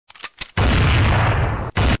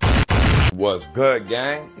What's good,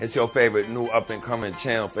 gang? It's your favorite new up-and-coming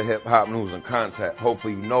channel for hip-hop news and content.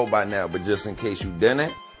 Hopefully you know by now, but just in case you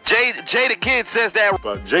didn't. Jay the Kid says that.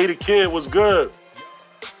 But Jay the Kid, what's good?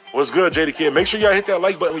 What's good, Jay the Kid? Make sure y'all hit that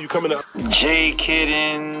like button when you coming up. Jay Kid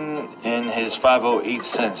in his 508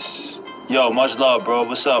 cents. Yo, much love, bro.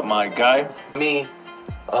 What's up, my guy? Me,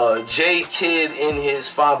 Jay Kid in his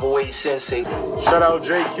 508 cents. Shout out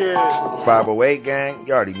Jay Kid. 508 gang,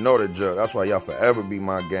 you already know the drill. That's why y'all forever be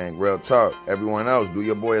my gang. Real talk. Everyone else, do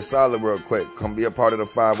your boy a solid real quick. Come be a part of the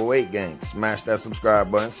 508 gang. Smash that subscribe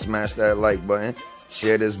button, smash that like button,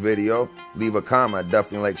 share this video, leave a comment. I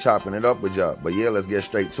definitely like chopping it up with y'all. But yeah, let's get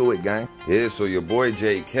straight to it, gang. Yeah, so your boy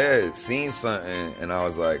Jay Kid seen something, and I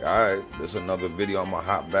was like, all right, this another video. I'm gonna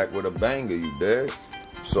hop back with a banger, you dig?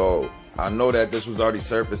 So I know that this was already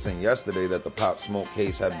surfacing yesterday that the Pop Smoke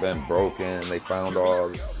case had been broken. They found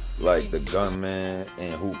all like the gunman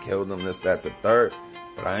and who killed him, this, that, the third.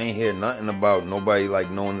 But I ain't hear nothing about nobody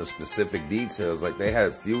like knowing the specific details. Like they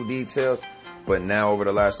had a few details, but now over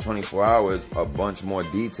the last 24 hours, a bunch more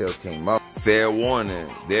details came up. Fair warning,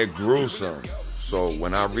 they're gruesome. So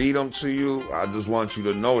when I read them to you, I just want you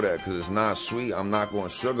to know that because it's not sweet. I'm not going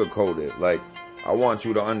to sugarcoat it. Like, I want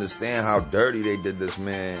you to understand how dirty they did this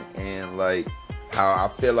man and like how I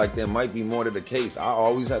feel like there might be more to the case. I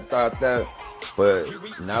always had thought that, but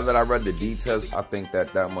now that I read the details, I think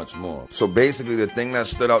that much more. So basically the thing that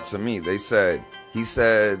stood out to me, he said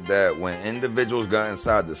that when individuals got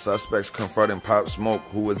inside, the suspects confronting Pop Smoke,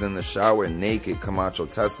 who was in the shower naked, Camacho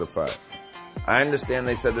testified. I understand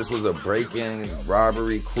they said this was a break-in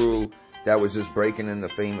robbery crew that was just breaking into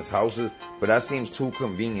famous houses, but that seems too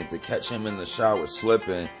convenient to catch him in the shower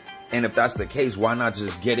slipping. And if that's the case, why not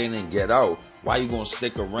just get in and get out? Why you gonna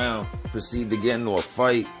stick around, proceed to get into a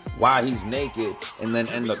fight while he's naked, and then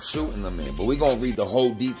end up shooting the man? But we gonna read the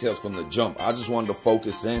whole details from the jump. I just wanted to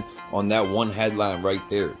focus in on that one headline right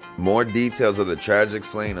there. More details of the tragic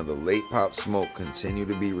slaying of the late Pop Smoke continue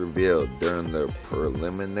to be revealed during the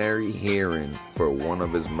preliminary hearing for one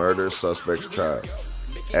of his murder suspects' trial.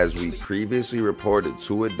 As we previously reported,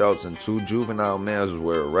 2 adults and 2 juvenile males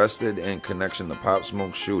were arrested in connection to Pop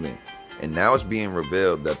Smoke's shooting, and now it's being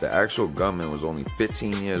revealed that the actual gunman was only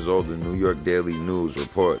 15 years old, the New York Daily News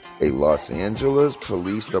report. A Los Angeles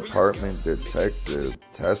Police Department detective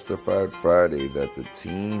testified Friday that the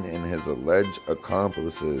teen and his alleged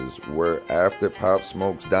accomplices were after Pop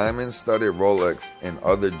Smoke's diamond-studded Rolex and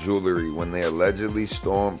other jewelry when they allegedly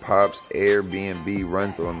stormed Pop's Airbnb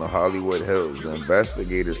rental in the Hollywood Hills. The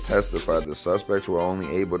investigators testified the suspects were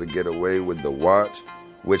only able to get away with the watch,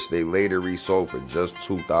 which they later resold for just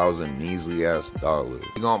 $2,000 measly-ass dollars.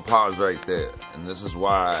 We're gonna pause right there, and this is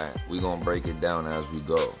why we're gonna break it down as we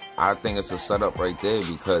go. I think it's a setup right there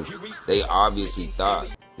because they obviously thought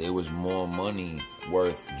there was more money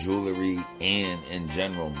worth jewelry and in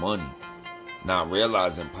general money. Not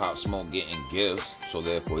realizing Pop Smoke getting gifts, so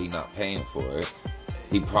therefore he not paying for it.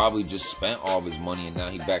 He probably just spent all of his money and now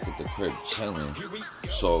he back at the crib chilling.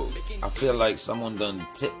 So I feel like someone done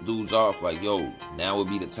tipped dudes off like, yo, now would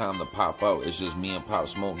be the time to pop out. It's just me and Pop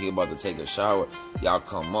Smoke. He about to take a shower. Y'all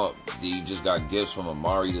come up. You just got gifts from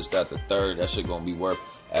Amari, this, that, the third. That shit gonna be worth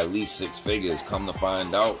at least 6 figures. Come to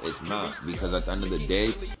find out, it's not. Because at the end of the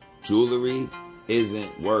day, jewelry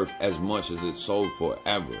isn't worth as much as it's sold for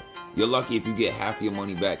ever. You're lucky if you get half your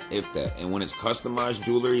money back, if that. And when it's customized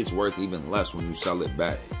jewelry, it's worth even less when you sell it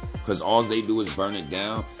back. Because all they do is burn it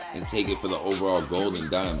down and take it for the overall gold and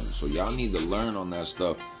diamonds. So y'all need to learn on that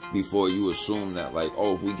stuff before you assume that like,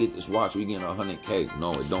 oh, if we get this watch, we getting 100K.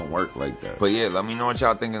 No, it don't work like that. But yeah, let me know what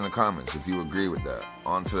y'all think in the comments if you agree with that.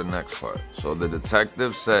 On to the next part. So the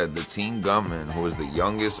detective said the teen gunman, who is the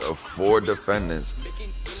youngest of 4 defendants,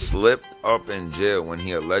 slipped up in jail when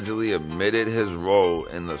he allegedly admitted his role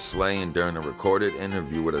in the slaying during a recorded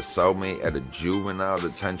interview with a cellmate at a juvenile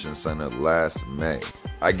detention center last May.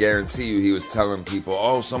 I guarantee you he was telling people,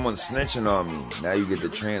 oh, someone's snitching on me. Now you get the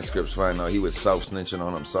transcripts find out he was self-snitching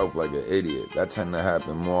on himself like an idiot. That tend to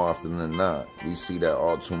happen more often than not. We see that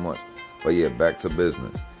all too much. But yeah, back to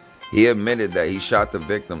business. He admitted that he shot the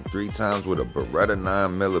victim 3 times with a Beretta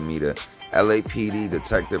 9mm. LAPD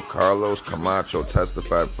Detective Carlos Camacho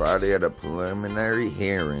testified Friday at a preliminary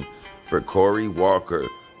hearing for Corey Walker,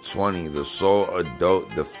 20, the sole adult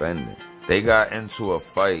defendant. They got into a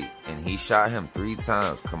fight and he shot him 3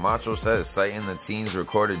 times. Camacho said, citing the teen's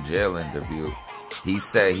recorded jail interview, he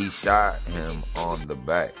said he shot him on the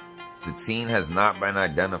back. The teen has not been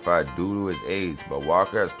identified due to his age, but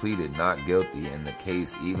Walker has pleaded not guilty in the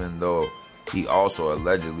case even though he also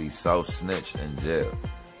allegedly self-snitched in jail.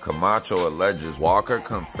 Camacho alleges Walker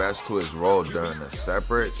confessed to his role during a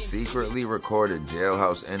separate, secretly recorded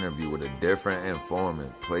jailhouse interview with a different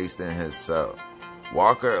informant placed in his cell.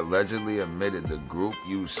 Walker allegedly admitted the group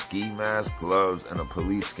used ski masks, gloves, and a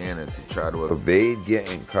police scanner to try to evade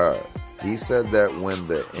getting caught. He said that when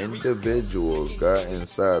the individuals got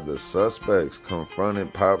inside, the suspects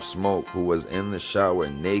confronted Pop Smoke, who was in the shower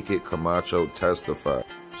naked. Camacho testified.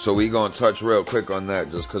 So we gonna touch real quick on that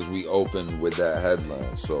just cause we opened with that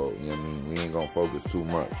headline. So, you know what I mean, we ain't gonna focus too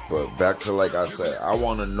much. But back to, like I said, I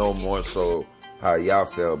wanna know more so how y'all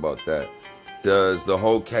feel about that. Does the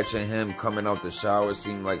whole catching him coming out the shower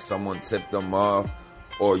seem like someone tipped him off?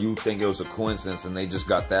 Or you think it was a coincidence and they just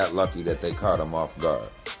got that lucky that they caught him off guard?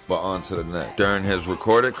 But on to the next. During his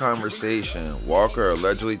recorded conversation, Walker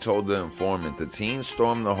allegedly told the informant the teen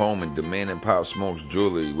stormed the home and demanded Pop Smoke's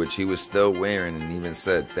jewelry, which he was still wearing, and even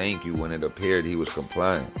said thank you when it appeared he was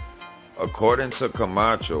complying. According to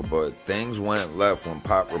Camacho, but things went left when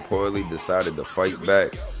Pop reportedly decided to fight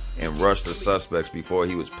back and rushed the suspects before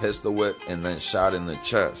he was pistol whipped and then shot in the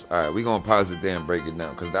chest. Alright, we gonna pause it there and break it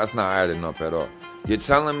down because that's not adding up at all. You're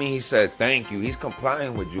telling me he said thank you, he's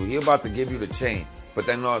complying with you, he about to give you the chain, but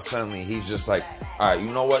then all of a sudden he's just like, alright,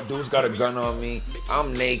 you know what, dude's got a gun on me,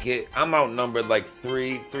 I'm naked, I'm outnumbered like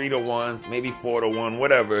 3 to 1, maybe 4 to 1,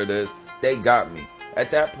 whatever it is, they got me.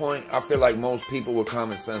 At that point, I feel like most people with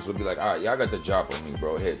common sense would be like, alright, y'all got the drop on me,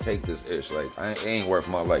 bro, here, take this ish, like, it ain't worth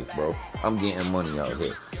my life, bro, I'm getting money out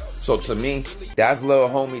here. So to me, that's little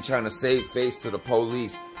homie trying to save face to the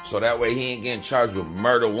police so that way he ain't getting charged with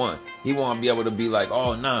murder one. He want to be able to be like,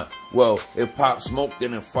 oh, nah, well, if Pop Smoke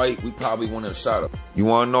didn't fight, we probably wouldn't have shot him. You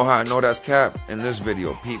want to know how I know that's cap? In this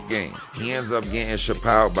video, peep game. He ends up getting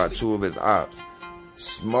chappelled by 2 of his ops.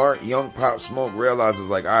 Smart, young Pop Smoke realizes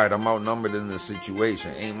like, all right, I'm outnumbered in this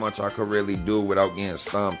situation. Ain't much I could really do without getting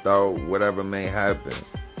stomped out, whatever may happen.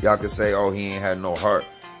 Y'all could say, oh, he ain't had no heart.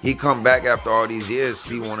 He come back after all these years,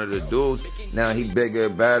 see one of the dudes, now he bigger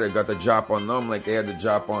and badder, got the drop on them like they had the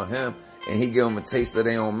drop on him, and he give them a taste of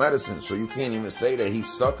their own medicine, so you can't even say that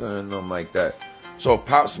he's suckering them like that. So if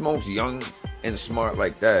Pop Smoke's young and smart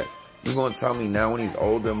like that, you gonna tell me now when he's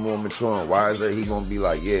older, more mature and wiser, he gonna be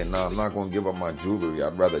like, yeah, nah, I'm not gonna give up my jewelry,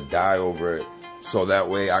 I'd rather die over it, so that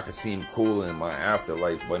way I can seem cool in my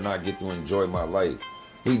afterlife, but not get to enjoy my life.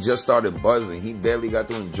 He just started buzzing. He barely got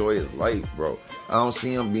to enjoy his life, bro. I don't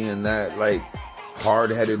see him being that, like,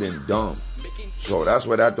 hard-headed and dumb. So that's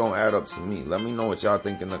where that don't add up to me. Let me know what y'all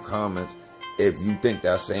think in the comments if you think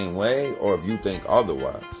that same way or if you think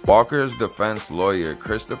otherwise. Walker's defense lawyer,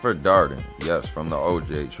 Christopher Darden, yes, from the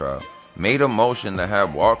OJ trial, made a motion to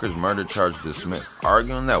have Walker's murder charge dismissed,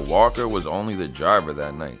 arguing that Walker was only the driver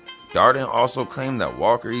that night. Darden also claimed that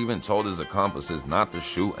Walker even told his accomplices not to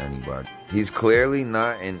shoot anybody. He's clearly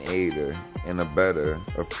not an aider and abettor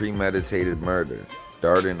of premeditated murder,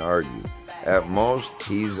 Darden argued. At most,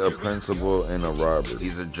 he's a principal in a robbery.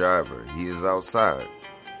 He's a driver. He is outside.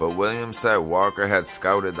 But Williams said Walker had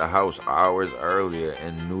scouted the house hours earlier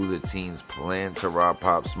and knew the teens planned to rob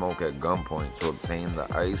Pop Smoke at gunpoint to obtain the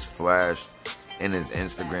ice flashed in his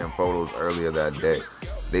Instagram photos earlier that day.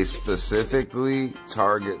 They specifically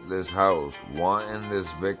target this house, wanting this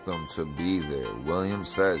victim to be there, Williams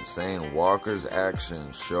said, saying Walker's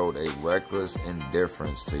actions showed a reckless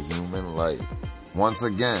indifference to human life. Once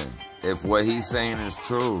again, if what he's saying is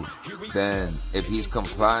true, then if he's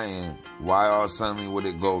complying, why all suddenly would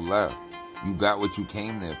it go left? You got what you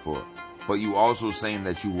came there for. But you also saying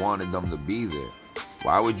that you wanted them to be there.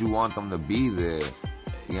 Why would you want them to be there,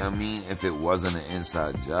 you know what I mean, if it wasn't an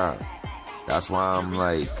inside job? That's why I'm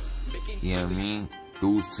like, you know what I mean?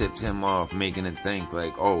 Dudes tipped him off, making it think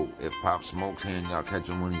like, oh, if Pop Smoke's here and y'all catch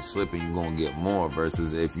him when he's slipping, you gonna get more.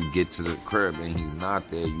 Versus if you get to the crib and he's not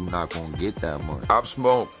there, you not gonna get that much. Pop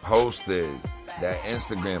Smoke posted that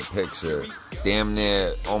Instagram picture damn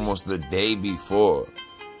near almost the day before.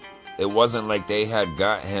 It wasn't like they had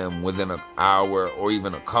got him within an hour or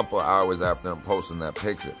even a couple hours after him posting that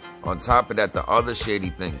picture. On top of that, the other shady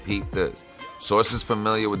thing, peep this. Sources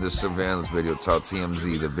familiar with this surveillance video tell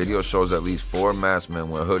TMZ the video shows at least 4 masked men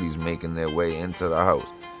with hoodies making their way into the house.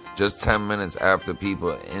 Just 10 minutes after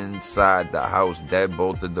people inside the house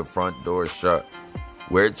deadbolted the front door shut.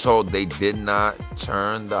 We're told they did not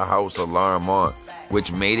turn the house alarm on,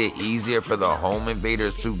 which made it easier for the home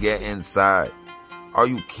invaders to get inside. Are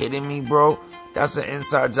you kidding me, bro? That's an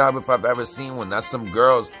inside job if I've ever seen one. That's some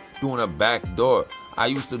girls doing a back door. I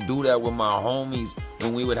used to do that with my homies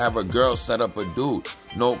when we would have a girl set up a dude.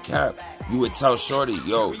 No cap. You would tell shorty,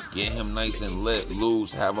 yo, get him nice and lit,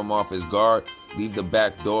 loose, have him off his guard, leave the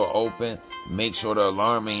back door open, make sure the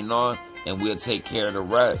alarm ain't on, and we'll take care of the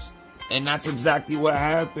rest. And that's exactly what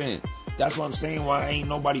happened. That's what I'm saying, why ain't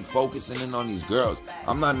nobody focusing in on these girls.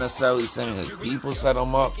 I'm not necessarily saying his people set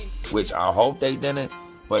him up, which I hope they didn't,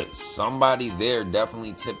 but somebody there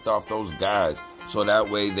definitely tipped off those guys so that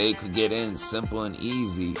way they could get in simple and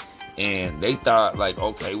easy. And they thought, like,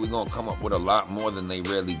 okay, we're going to come up with a lot more than they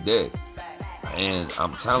really did. And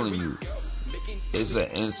I'm telling you, it's an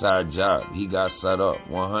inside job. He got set up.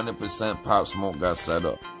 100% Pop Smoke got set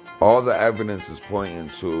up. All the evidence is pointing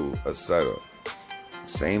to a setup.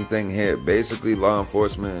 Same thing here. Basically, law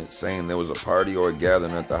enforcement saying there was a party or a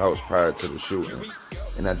gathering at the house prior to the shooting.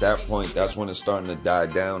 And at that point, that's when it's starting to die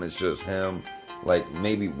down. It's just him, like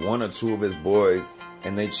maybe one or two of his boys,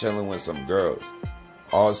 and they chilling with some girls.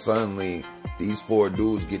 All suddenly, these 4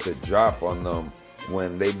 dudes get the drop on them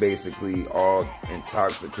when they basically all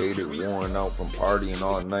intoxicated, worn out from partying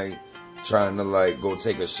all night, trying to like go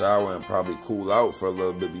take a shower and probably cool out for a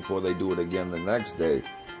little bit before they do it again the next day.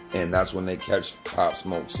 And that's when they catch Pop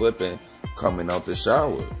Smoke slipping, coming out the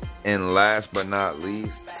shower. And last but not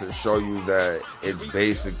least, to show you that it's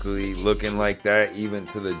basically looking like that even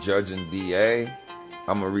to the judge and DA,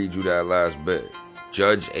 I'm going to read you that last bit.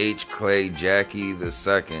 Judge H. Clay Jackie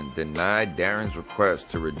II denied Darren's request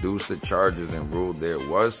to reduce the charges and ruled there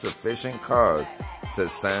was sufficient cause to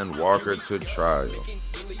send Walker to trial.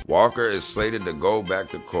 Walker is slated to go back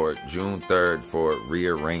to court June 3rd for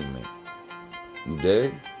rearrangement. You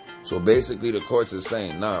dig? So basically the courts is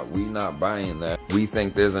saying, nah, we not buying that. We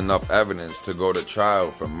think there's enough evidence to go to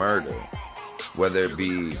trial for murder. Whether it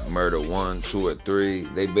be murder 1, 2, or 3,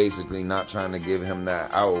 they basically not trying to give him that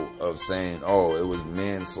out of saying, oh, it was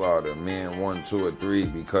manslaughter, man 1, 2, or 3,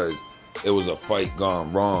 because it was a fight gone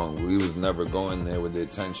wrong. We was never going there with the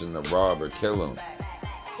intention to rob or kill him.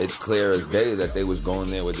 It's clear as day that they was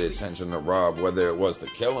going there with the intention to rob. Whether it was to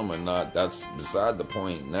kill him or not, that's beside the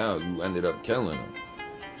point now. You ended up killing him.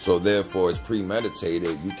 So therefore, it's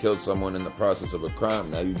premeditated. You killed someone in the process of a crime.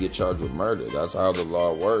 Now you get charged with murder. That's how the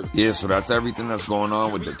law works. Yeah, so that's everything that's going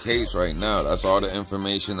on with the case right now. That's all the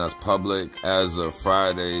information that's public as of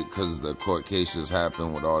Friday, because the court case just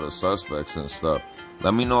happened with all the suspects and stuff.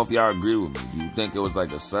 Let me know if y'all agree with me. Do you think it was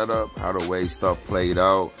like a setup? How the way stuff played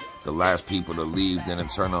out? The last people to leave didn't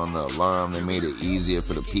turn on the alarm. They made it easier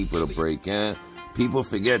for the people to break in. People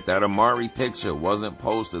forget that Amari picture wasn't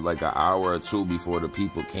posted like an hour or 2 before the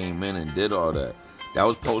people came in and did all that. That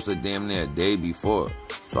was posted damn near a day before.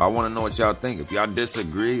 So I want to know what y'all think. If y'all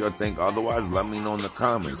disagree or think otherwise, let me know in the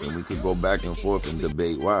comments and we could go back and forth and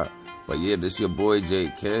debate why. But yeah, this your boy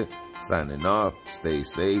J Kid signing off. Stay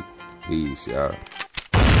safe. Peace, y'all.